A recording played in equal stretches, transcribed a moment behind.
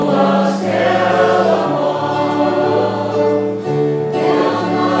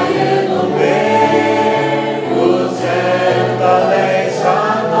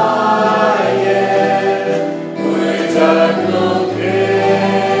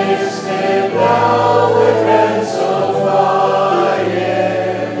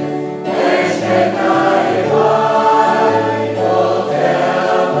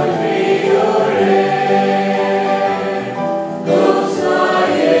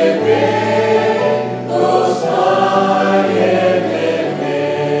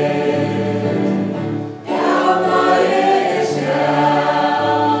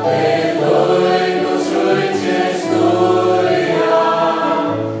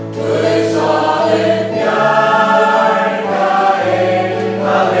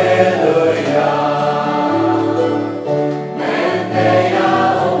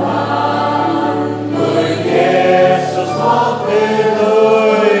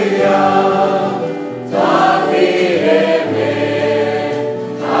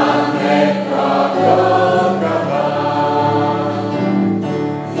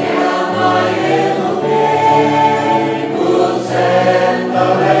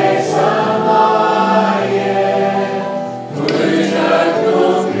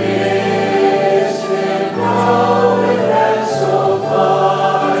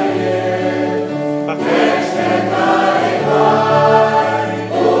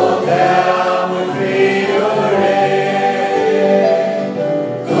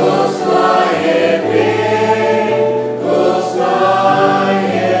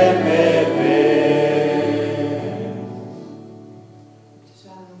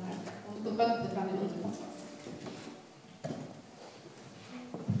och bötte fram i underkontroll.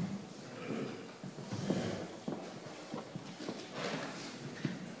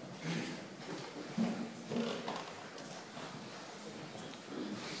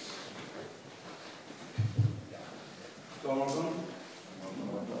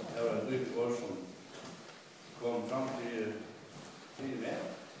 Det var ett nytt år som kom fram till mig.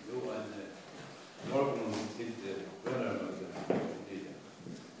 Då en morgon till bönarmöte.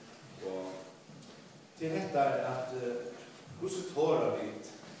 Och till detta att hur så tårar vi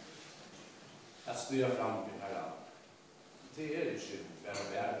att styra fram till här landet. Det är inte bara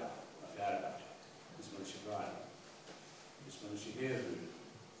värda. Hvis man ikke var. Hvis man ikke hever,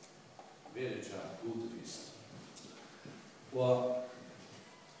 vil ikke godvist. Og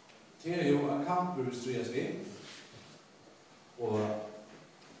det er jo en kamp hvor vi strides inn. Og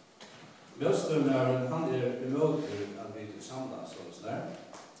møtstrømmeren, han imot at vi til samlet sånn der.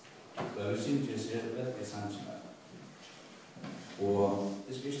 Og vi synes jeg ser veldig sannsynlig. Og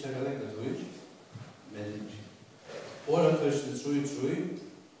det skal ikke ta lenger til, men åretøysen tror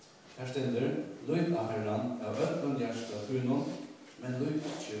her stender løyt av herren av øtlen hjertet av tunnen, men løyt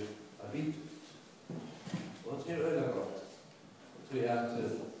ikke av vidt. Og det er øyne godt. Det er at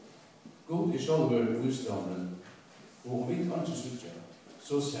God i sjølver visdommen, og vi kan ikke slutte,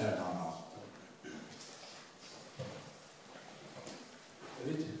 så ser han alt. Jeg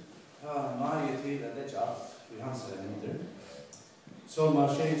vet, ja, mye til at det ikke alt i hans hender. Som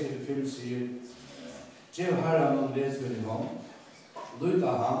Marseille til film sier, «Gjev herren og vedfører i hånd, løyt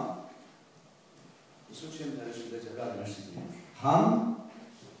av ham», og så kommer det som det er veldig mest til. Han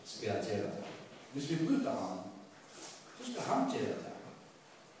skal gjøre det. Hvis vi løyter ham, så skal han gjøre det.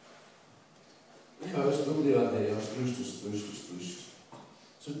 Jeg har også opplevd det, jeg har strust.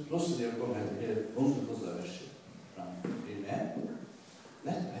 Så plutselig jeg kom her til det underfulle verset fram til meg.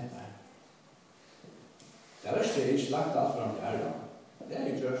 Nettopp hette her. Det verset er ikke lagt alt fram til herren. Det er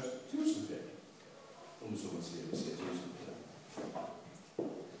ikke gjort 1000 fer. Om så man sier, vi sier 1000 fer.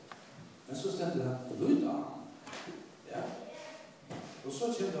 Men så stendte det løyt av ham. Ja. Og så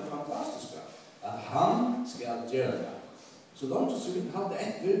kommer det fantastiske, at han skal gjøre det. Så langt så vi hadde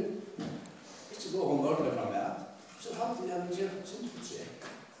etter, ikke gå om ordentlig fra meg, så hadde jeg gjort sin forsøk.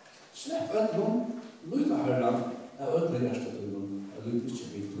 Slipp ødelen, løyt av herren, av ødelen hjertetøyden, og løyt ikke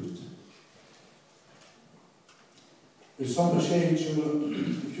vidt ut. I samme skjer i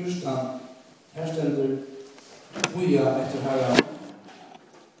Kjørstan, her stender boja etter herren,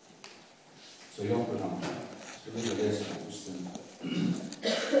 så hjelper han. Skal vi lese den.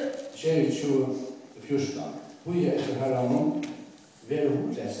 Skjer i Kjørstan, boja etter herren, være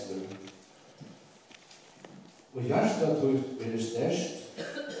hodlester. Og hjertet tøyt være størst,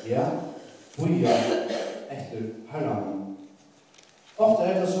 ja, boja etter herren. Ofte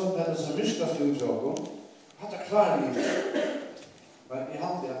er det sånn at det som virkast utråk, hatt det klar i det. Men jeg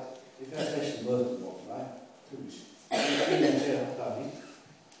hadde at det er størst møte på, nei, tror ikke. Ingen ser at det er vidt.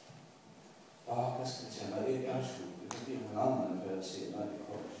 Hva skal jeg kjenne? Jeg er sjuk. Det er ikke noen annen for å si, nei, det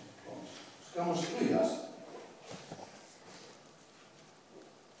kommer ikke. Skal man skryas?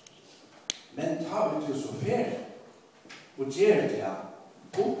 Men ta vi til så fer, og gjør det,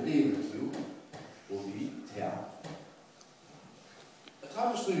 opplever du, og vi til. Ta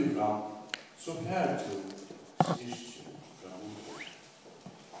vi styr fram, så fer du styrst fra hodet.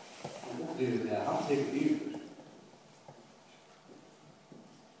 Og opplever det, han teker livet.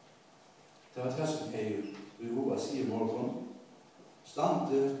 Det var det som jeg vil hova si i morgen.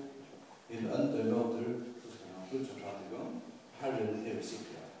 Stande inn under låter, så skal han slutte prate i gang. Herren er vi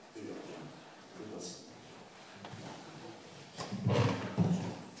sikre. Vi vil si.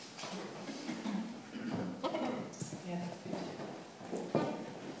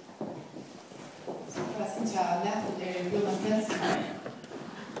 Så jeg synes jeg har lært det i Jonas Bensen.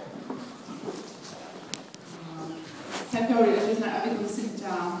 Temporary, jeg synes jeg vil kunne sitte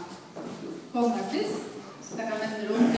Kongen Krist,